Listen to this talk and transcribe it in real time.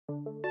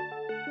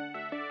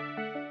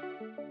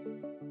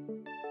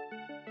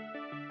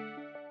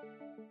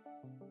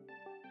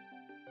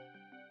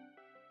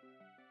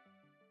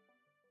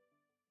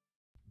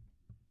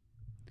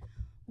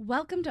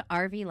Welcome to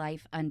RV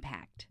Life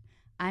Unpacked.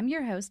 I'm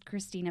your host,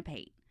 Christina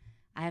Pate.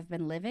 I have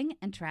been living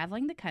and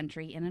traveling the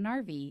country in an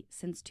RV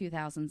since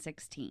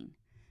 2016.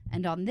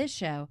 And on this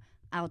show,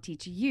 I'll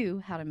teach you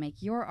how to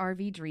make your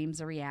RV dreams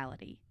a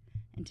reality.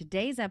 In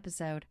today's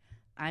episode,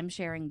 I'm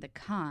sharing the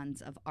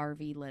cons of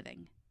RV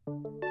living.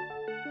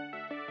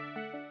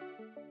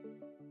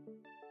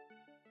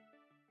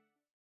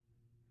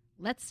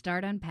 Let's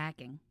start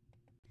unpacking.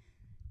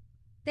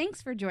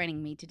 Thanks for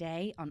joining me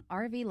today on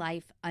RV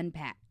Life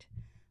Unpacked.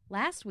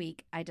 Last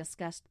week, I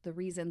discussed the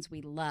reasons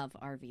we love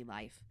RV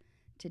life.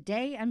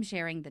 Today, I'm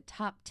sharing the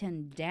top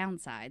 10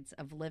 downsides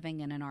of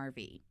living in an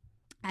RV.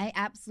 I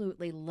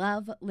absolutely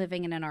love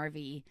living in an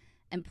RV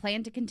and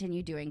plan to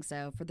continue doing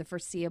so for the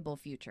foreseeable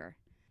future.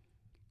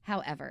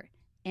 However,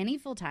 any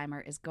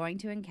full-timer is going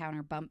to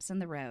encounter bumps in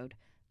the road,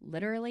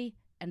 literally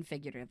and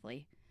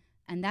figuratively.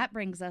 And that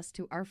brings us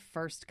to our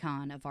first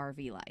con of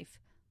RV life,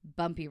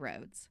 bumpy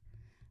roads.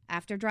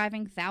 After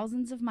driving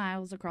thousands of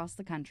miles across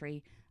the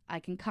country, I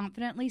can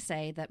confidently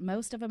say that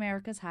most of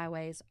America's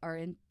highways are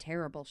in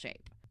terrible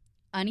shape.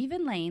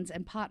 Uneven lanes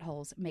and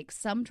potholes make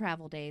some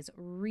travel days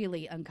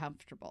really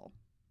uncomfortable.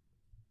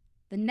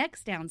 The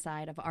next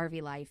downside of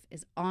RV life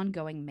is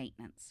ongoing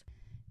maintenance.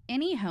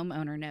 Any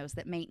homeowner knows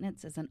that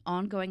maintenance is an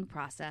ongoing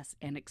process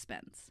and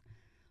expense.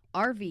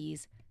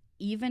 RVs,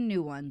 even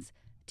new ones,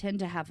 tend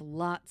to have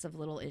lots of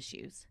little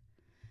issues.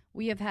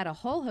 We have had a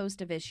whole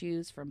host of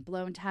issues, from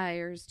blown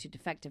tires to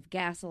defective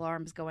gas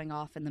alarms going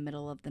off in the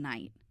middle of the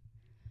night.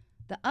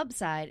 The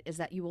upside is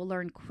that you will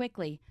learn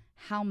quickly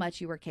how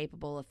much you are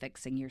capable of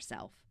fixing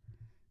yourself.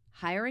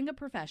 Hiring a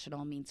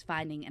professional means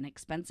finding an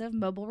expensive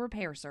mobile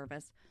repair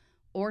service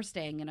or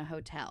staying in a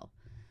hotel,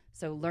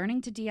 so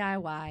learning to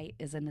DIY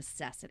is a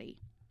necessity.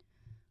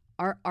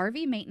 Our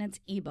RV maintenance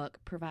ebook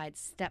provides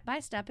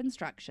step-by-step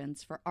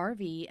instructions for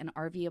RV and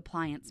RV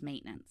appliance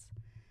maintenance.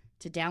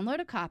 To download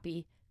a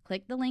copy,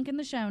 click the link in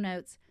the show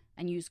notes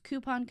and use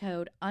coupon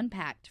code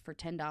UNPACKED for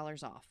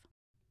 $10 off.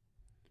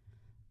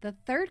 The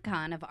third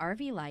con of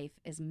RV life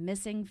is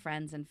missing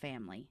friends and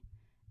family.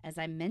 As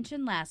I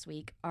mentioned last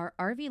week, our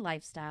RV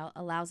lifestyle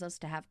allows us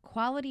to have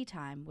quality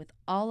time with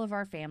all of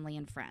our family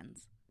and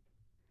friends.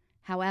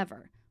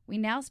 However, we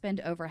now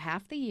spend over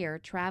half the year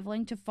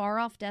traveling to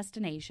far-off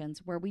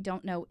destinations where we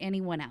don't know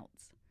anyone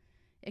else.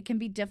 It can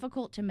be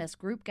difficult to miss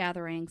group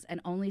gatherings and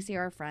only see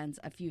our friends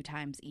a few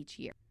times each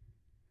year.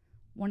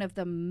 One of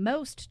the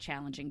most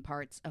challenging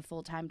parts of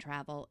full-time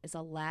travel is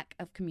a lack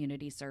of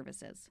community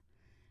services.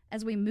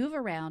 As we move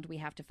around, we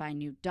have to find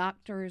new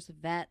doctors,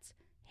 vets,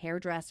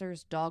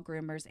 hairdressers, dog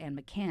groomers, and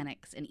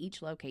mechanics in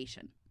each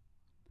location.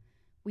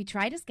 We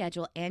try to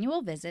schedule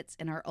annual visits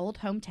in our old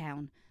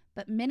hometown,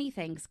 but many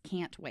things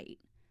can't wait.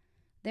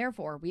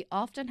 Therefore, we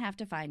often have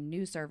to find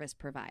new service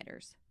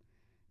providers.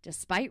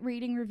 Despite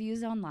reading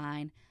reviews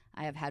online,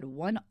 I have had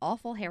one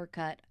awful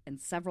haircut and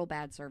several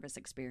bad service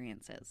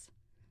experiences.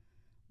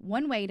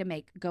 One way to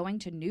make going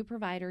to new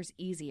providers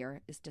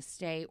easier is to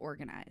stay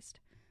organized.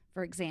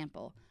 For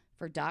example,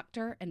 for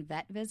doctor and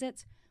vet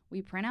visits,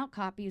 we print out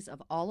copies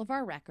of all of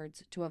our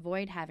records to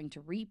avoid having to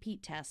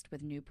repeat test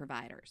with new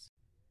providers.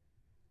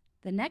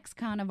 The next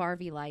con of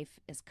RV life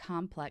is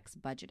complex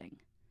budgeting.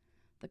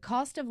 The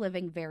cost of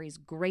living varies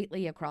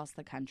greatly across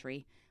the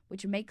country,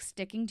 which makes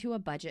sticking to a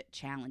budget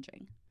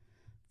challenging.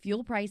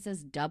 Fuel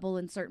prices double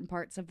in certain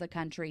parts of the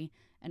country,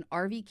 and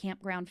RV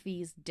campground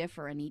fees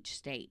differ in each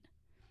state.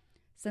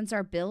 Since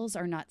our bills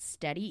are not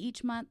steady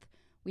each month,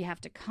 we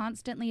have to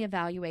constantly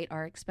evaluate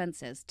our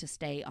expenses to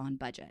stay on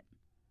budget.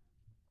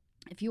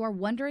 If you are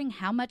wondering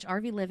how much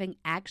RV living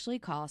actually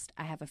costs,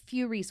 I have a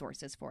few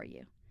resources for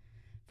you.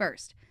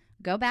 First,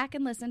 go back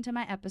and listen to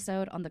my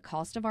episode on the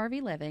cost of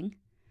RV living.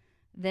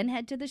 Then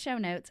head to the show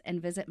notes and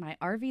visit my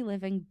RV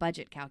living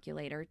budget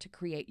calculator to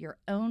create your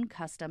own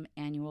custom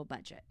annual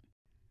budget.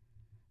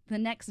 The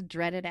next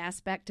dreaded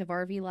aspect of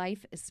RV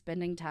life is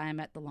spending time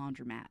at the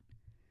laundromat.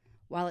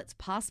 While it's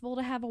possible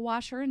to have a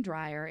washer and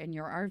dryer in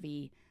your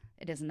RV,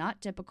 it is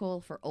not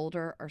typical for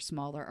older or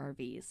smaller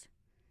RVs.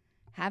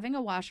 Having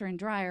a washer and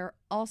dryer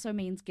also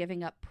means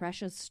giving up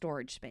precious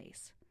storage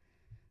space.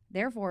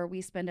 Therefore,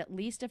 we spend at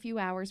least a few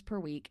hours per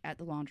week at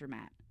the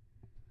laundromat.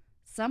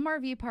 Some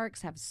RV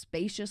parks have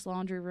spacious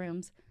laundry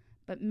rooms,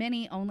 but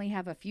many only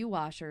have a few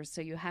washers,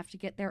 so you have to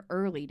get there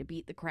early to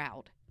beat the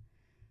crowd.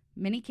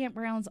 Many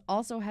campgrounds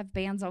also have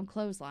bans on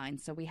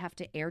clotheslines, so we have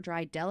to air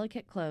dry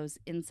delicate clothes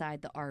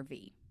inside the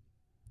RV.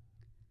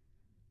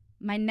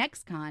 My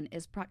next con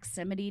is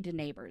proximity to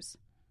neighbors.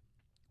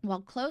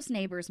 While close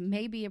neighbors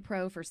may be a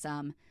pro for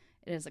some,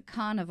 it is a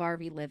con of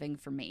RV living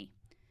for me.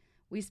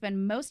 We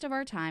spend most of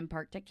our time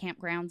parked at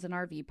campgrounds and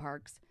RV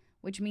parks,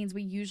 which means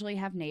we usually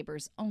have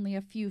neighbors only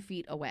a few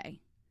feet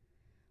away.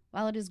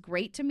 While it is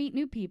great to meet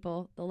new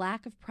people, the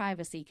lack of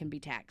privacy can be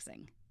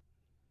taxing.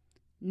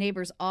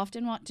 Neighbors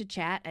often want to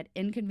chat at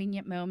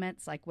inconvenient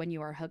moments, like when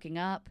you are hooking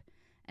up,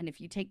 And if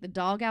you take the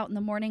dog out in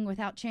the morning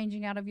without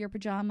changing out of your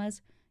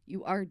pajamas,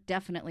 you are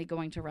definitely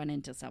going to run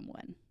into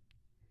someone.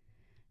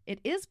 It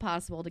is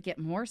possible to get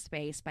more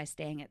space by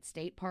staying at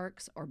state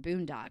parks or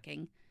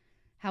boondocking.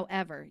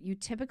 However, you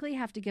typically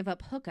have to give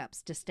up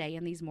hookups to stay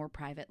in these more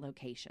private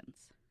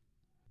locations.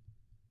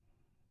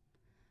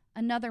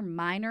 Another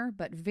minor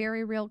but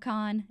very real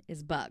con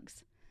is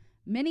bugs.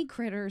 Many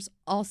critters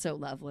also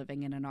love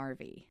living in an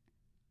RV.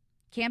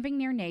 Camping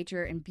near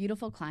nature in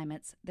beautiful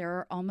climates, there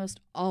are almost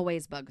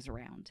always bugs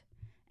around.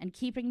 And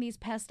keeping these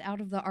pests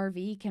out of the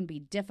RV can be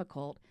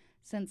difficult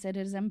since it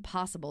is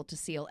impossible to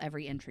seal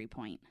every entry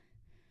point.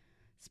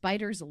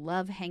 Spiders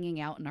love hanging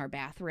out in our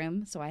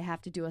bathroom, so I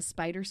have to do a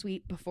spider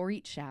sweep before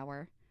each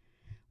shower.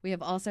 We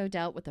have also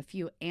dealt with a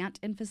few ant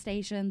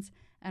infestations,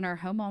 and our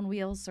home on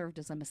wheels served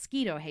as a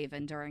mosquito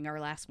haven during our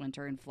last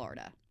winter in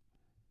Florida.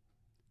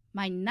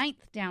 My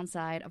 9th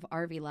downside of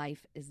RV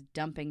life is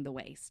dumping the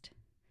waste.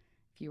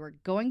 If you are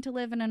going to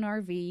live in an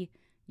RV,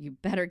 you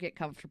better get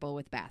comfortable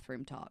with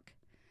bathroom talk.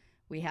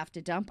 We have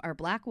to dump our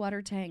black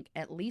water tank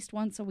at least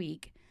once a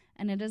week,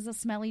 and it is a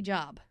smelly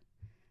job.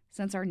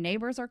 Since our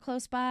neighbors are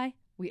close by,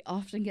 we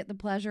often get the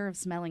pleasure of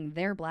smelling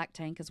their black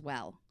tank as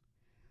well.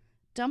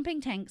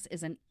 Dumping tanks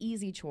is an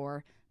easy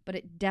chore, but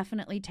it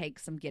definitely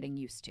takes some getting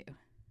used to.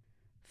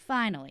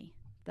 Finally,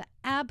 the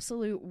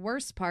absolute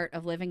worst part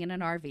of living in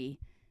an RV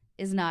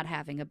is not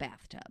having a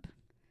bathtub.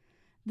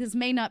 This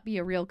may not be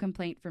a real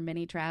complaint for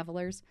many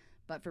travelers,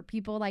 but for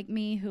people like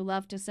me who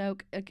love to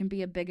soak, it can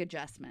be a big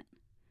adjustment.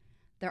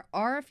 There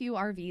are a few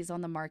RVs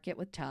on the market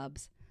with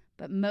tubs,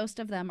 but most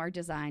of them are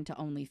designed to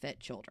only fit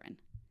children.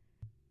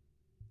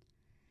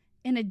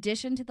 In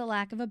addition to the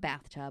lack of a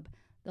bathtub,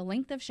 the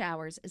length of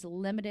showers is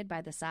limited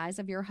by the size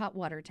of your hot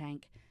water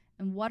tank,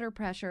 and water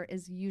pressure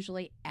is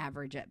usually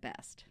average at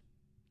best.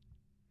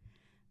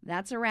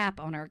 That's a wrap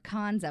on our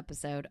cons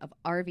episode of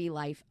RV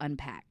Life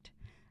Unpacked.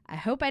 I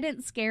hope I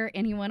didn't scare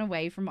anyone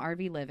away from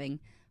RV living,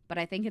 but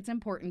I think it's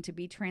important to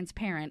be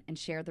transparent and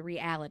share the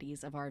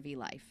realities of RV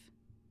life.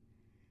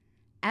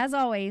 As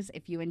always,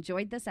 if you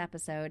enjoyed this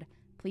episode,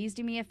 please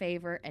do me a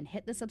favor and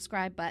hit the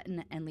subscribe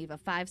button and leave a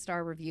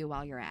 5-star review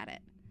while you're at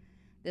it.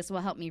 This will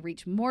help me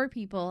reach more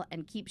people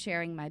and keep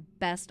sharing my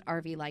best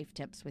RV life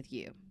tips with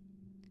you.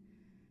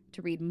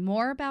 To read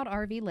more about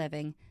RV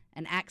living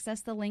and access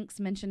the links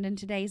mentioned in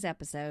today's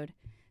episode,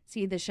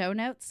 see the show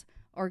notes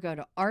or go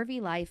to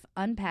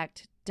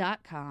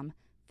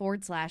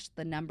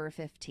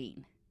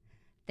rvlifeunpacked.com/15.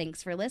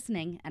 Thanks for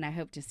listening, and I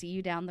hope to see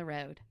you down the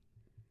road.